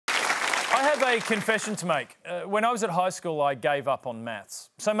I have a confession to make. When I was at high school, I gave up on maths.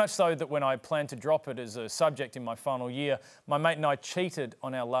 So much so that when I planned to drop it as a subject in my final year, my mate and I cheated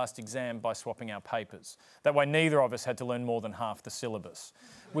on our last exam by swapping our papers. That way, neither of us had to learn more than half the syllabus.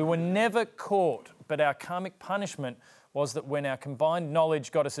 We were never caught, but our karmic punishment was that when our combined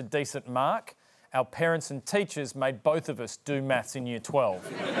knowledge got us a decent mark, our parents and teachers made both of us do maths in Year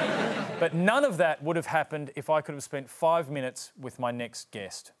 12. But none of that would have happened if I could have spent 5 minutes with my next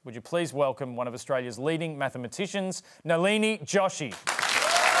guest. Would you please welcome one of Australia's leading mathematicians, Nalini Joshi.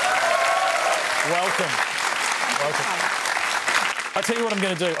 Welcome. I'll tell you what I'm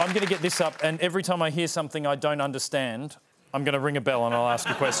going to do. I'm going to get this up, and every time I hear something I don't understand, I'm going to ring a bell and I'll ask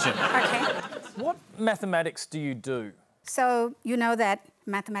a question. OK. What mathematics do you do? So you know that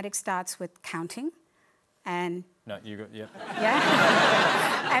mathematics starts with counting and... No, you got, yeah.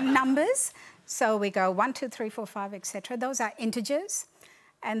 Yeah. And numbers. So we go 1, 2, 3, 4, 5, etc. Those are integers.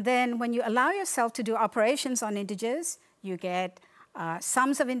 And then when you allow yourself to do operations on integers, you get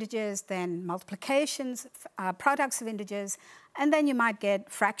sums of integers, then multiplications, products of integers, and then you might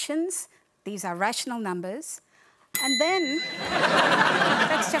get fractions. These are rational numbers. And then,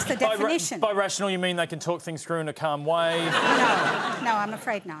 that's just a definition. By rational, you mean they can talk things through in a calm way? No, I'm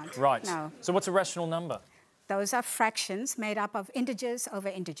afraid not. Right. No. So what's a rational number? Those are fractions made up of integers over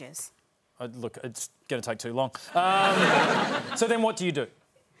integers. Look, it's going to take too long. So then what do you do?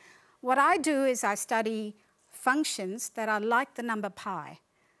 What I do is I study functions that are like the number pi.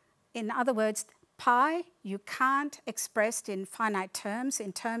 In other words, pi you can't express in finite terms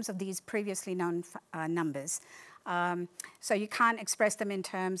in terms of these previously known numbers. So you can't express them in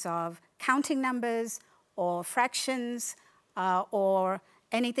terms of counting numbers or fractions or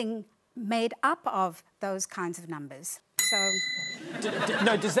anything made up of those kinds of numbers. So...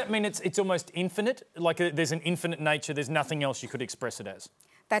 No, does that mean it's almost infinite? Like there's an infinite nature, there's nothing else you could express it as?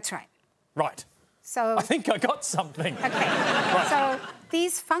 That's right. Right. So... I think I got something. OK. Right. So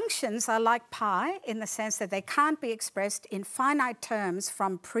these functions are like pi in the sense that they can't be expressed in finite terms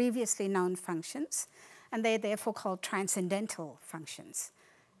from previously known functions, and they're therefore called transcendental functions.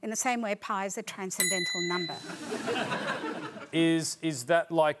 In the same way, pi is a transcendental number. Is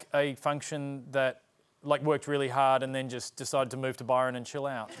that like a function that worked really hard and then just decided to move to Byron and chill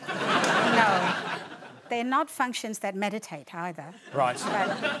out? No. They're not functions that meditate either. Right.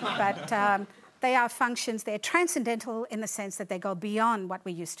 But they are functions, they're transcendental in the sense that they go beyond what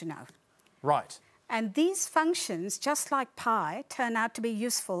we used to know. Right. And these functions, just like pi, turn out to be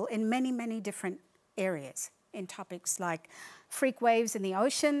useful in many, many different areas, in topics like freak waves in the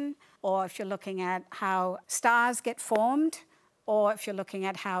ocean, or if you're looking at how stars get formed, or if you're looking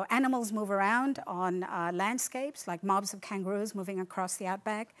at how animals move around on landscapes, like mobs of kangaroos moving across the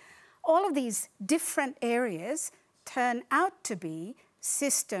outback. All of these different areas turn out to be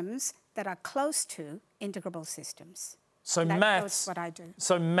systems that are close to integrable systems. So that's what I do.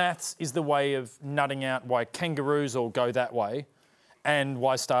 So maths is the way of nutting out why kangaroos all go that way and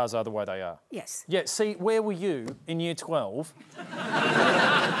why stars are the way they are? Yes. Yeah, see, where were you in Year 12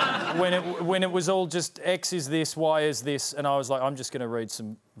 when it was all just X is this, Y is this, and I was like, I'm just going to read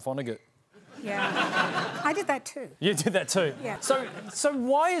some Vonnegut. Yeah, I did that too. You did that too? Yeah. So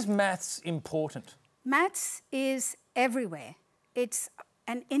why is maths important? Maths is everywhere. It's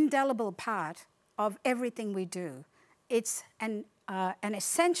an indelible part of everything we do. It's an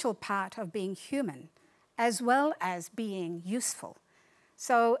essential part of being human, as well as being useful.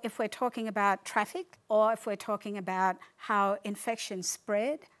 So if we're talking about traffic, or if we're talking about how infections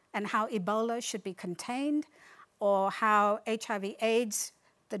spread and how Ebola should be contained, or how HIV/AIDS,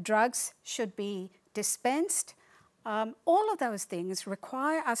 the drugs, should be dispensed, all of those things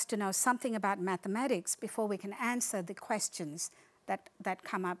require us to know something about mathematics before we can answer the questions that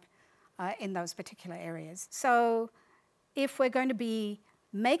come up in those particular areas. So if we're going to be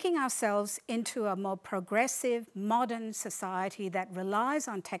making ourselves into a more progressive, modern society that relies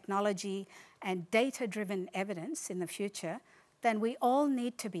on technology and data-driven evidence in the future, then we all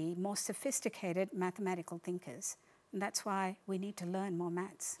need to be more sophisticated mathematical thinkers. And that's why we need to learn more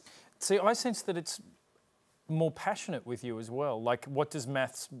maths. See, I sense that it's more passionate with you as well. Like, what does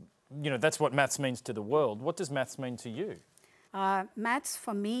maths... You know, that's what maths means to the world. What does maths mean to you? Maths,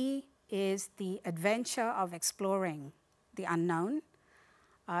 for me, is the adventure of exploring the unknown.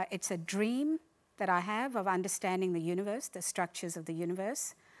 It's a dream that I have of understanding the universe, the structures of the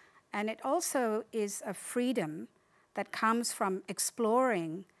universe. And it also is a freedom that comes from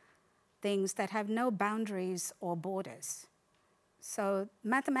exploring things that have no boundaries or borders. So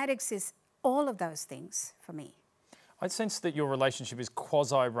mathematics is all of those things for me. I sense that your relationship is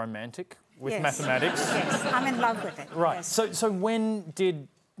quasi-romantic with mathematics. Yes, I'm in love with it. Right. Yes. So when did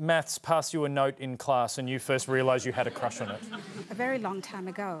maths pass you a note in class and you first realised you had a crush on it? A very long time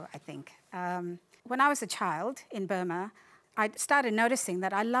ago, I think. When I was a child in Burma, I started noticing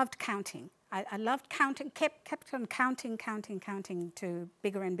that I loved counting. I loved counting, kept on counting to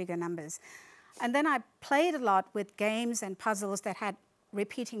bigger and bigger numbers. And then I played a lot with games and puzzles that had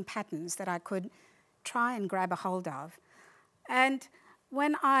repeating patterns that I could try and grab a hold of. And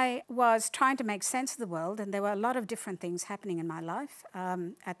when I was trying to make sense of the world, and there were a lot of different things happening in my life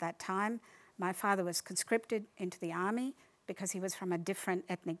at that time, my father was conscripted into the army because he was from a different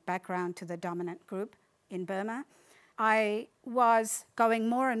ethnic background to the dominant group in Burma. I was going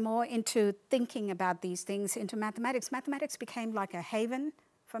more and more into thinking about these things, into mathematics. Mathematics became like a haven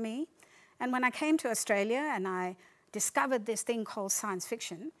for me. And when I came to Australia and I discovered this thing called science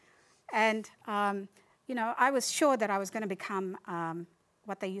fiction, and you know, I was sure that I was going to become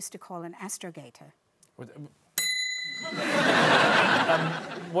what they used to call an astrogator.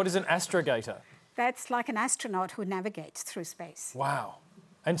 What is an astrogator? That's like an astronaut who navigates through space. Wow.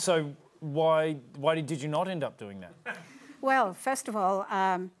 And so why did you not end up doing that? Well, first of all,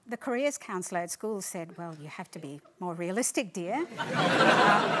 the careers counsellor at school said, well, you have to be more realistic, dear.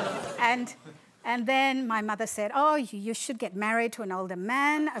 And then my mother said, oh, you should get married to an older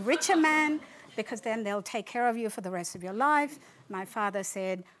man, a richer man, because then they'll take care of you for the rest of your life. My father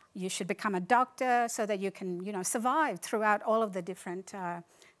said, you should become a doctor so that you can, you know, survive throughout all of the different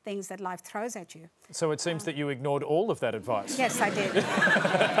things that life throws at you. So it seems that you ignored all of that advice. Yes, I did.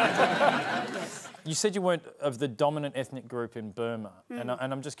 Yes. You said you weren't of the dominant ethnic group in Burma, and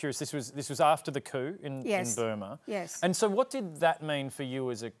I'm just curious, this was after the coup in Burma. Yes. And so what did that mean for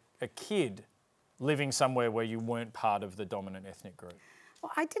you as a kid living somewhere where you weren't part of the dominant ethnic group?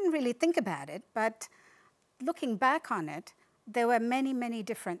 Well, I didn't really think about it, but looking back on it, there were many, many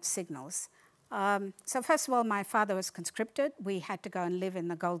different signals. So first of all, my father was conscripted. We had to go and live in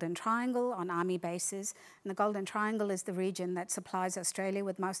the Golden Triangle on army bases. And the Golden Triangle is the region that supplies Australia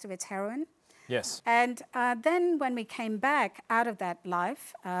with most of its heroin. Yes. And then when we came back out of that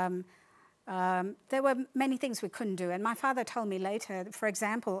life, there were many things we couldn't do. And my father told me later, for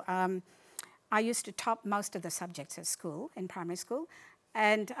example, I used to top most of the subjects at school, in primary school.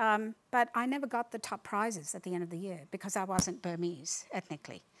 And, but I never got the top prizes at the end of the year because I wasn't Burmese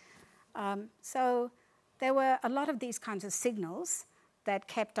ethnically. So there were a lot of these kinds of signals that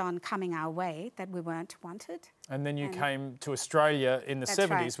kept on coming our way that we weren't wanted. And then you came to Australia in the 70s,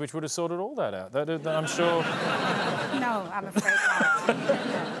 right. which would have sorted all that out. That I'm sure. No, I'm afraid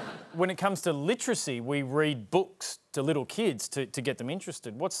not. When it comes to literacy, we read books to little kids to get them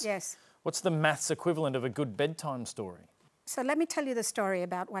interested. What's the maths equivalent of a good bedtime story? So let me tell you the story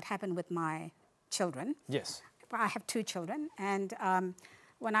about what happened with my children. Yes. I have two children, and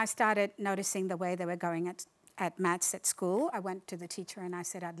when I started noticing the way they were going at maths at school, I went to the teacher and I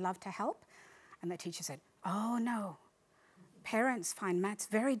said, I'd love to help. And the teacher said, oh no, parents find maths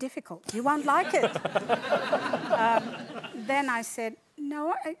very difficult. You won't like it. Then I said,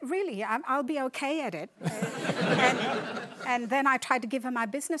 no, really, I'll be okay at it. And then I tried to give her my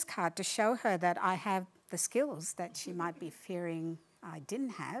business card to show her that I have the skills that she might be fearing I didn't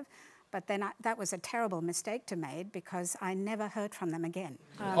have. But then that was a terrible mistake to make because I never heard from them again.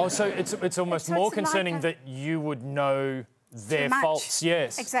 So it's almost more concerning that you would know their faults.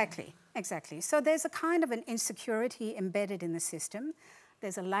 Yes. Exactly, exactly. So there's a kind of an insecurity embedded in the system.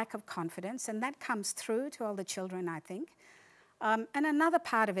 There's a lack of confidence, and that comes through to all the children, I think. And another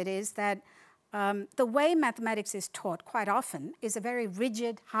part of it is that the way mathematics is taught quite often is a very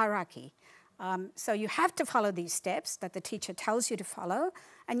rigid hierarchy. So you have to follow these steps that the teacher tells you to follow,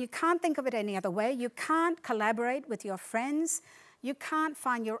 and you can't think of it any other way. You can't collaborate with your friends. You can't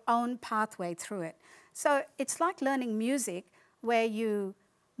find your own pathway through it. So it's like learning music where you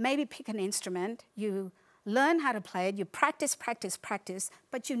maybe pick an instrument, you learn how to play it, you practice, practice, practice,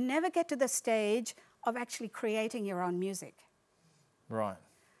 but you never get to the stage of actually creating your own music. Right.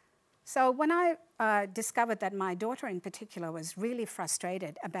 So when I discovered that my daughter in particular was really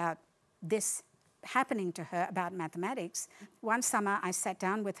frustrated about this happening to her about mathematics, one summer I sat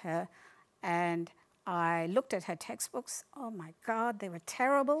down with her and I looked at her textbooks. Oh my God, they were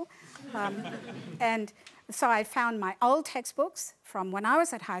terrible. And so I found my old textbooks from when I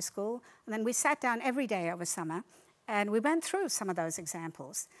was at high school, and then we sat down every day over summer and we went through some of those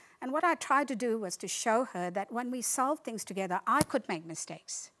examples. And what I tried to do was to show her that when we solved things together, I could make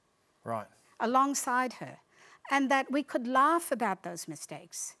mistakes. Right. Alongside her, and that we could laugh about those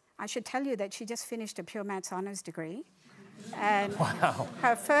mistakes. I should tell you that she just finished a pure maths honours degree. And wow.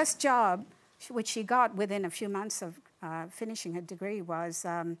 Her first job, which she got within a few months of finishing her degree,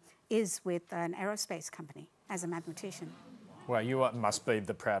 is with an aerospace company as a mathematician. Well, you must be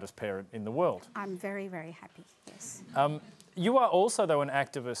the proudest parent in the world. I'm very, very happy, yes. You are also, though, an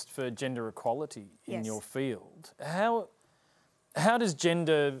activist for gender equality in your field. How does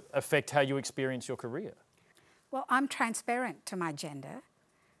gender affect how you experience your career? Well, I'm transparent to my gender,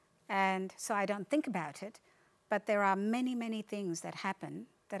 and so I don't think about it, but there are many, many things that happen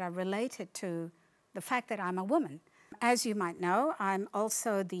that are related to the fact that I'm a woman. As you might know, I'm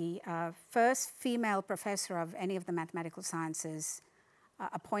also the first female professor of any of the mathematical sciences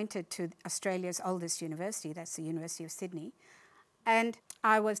appointed to Australia's oldest university, that's the University of Sydney. And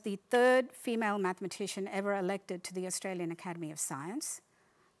I was the third female mathematician ever elected to the Australian Academy of Science.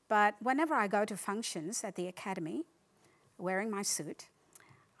 But whenever I go to functions at the Academy, wearing my suit,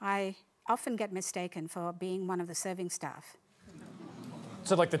 I often get mistaken for being one of the serving staff.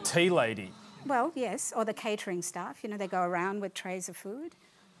 So like the tea lady? Well, yes, or the catering staff. You know, they go around with trays of food.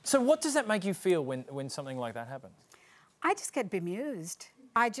 So what does that make you feel when something like that happens? I just get bemused.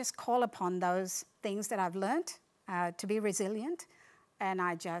 I just call upon those things that I've learnt to be resilient, and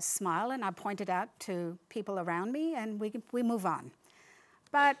I just smile and I point it out to people around me, and we move on.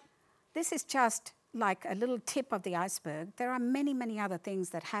 But this is just like a little tip of the iceberg. There are many, many other things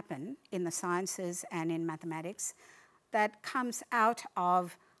that happen in the sciences and in mathematics that comes out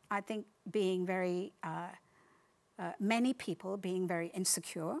of, I think, being very, many people being very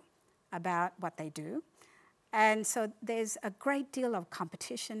insecure about what they do. And so there's a great deal of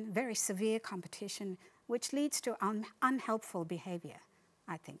competition, very severe competition, which leads to unhelpful behavior,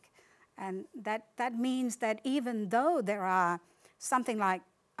 I think. And that means that even though there are something like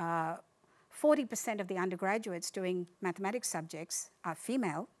 40% of the undergraduates doing mathematics subjects are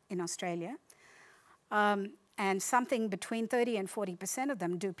female in Australia, and something between 30 and 40% of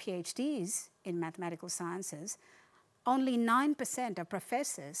them do PhDs in mathematical sciences, only 9% of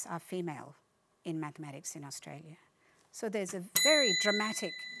professors are female in mathematics in Australia. So there's a very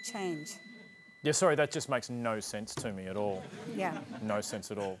dramatic change. Yeah, sorry, that just makes no sense to me at all. Yeah. No sense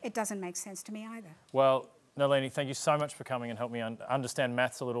at all. It doesn't make sense to me either. Well, Nalini, thank you so much for coming and helping me understand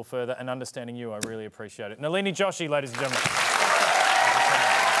maths a little further, and understanding you, I really appreciate it. Nalini Joshi, ladies and gentlemen.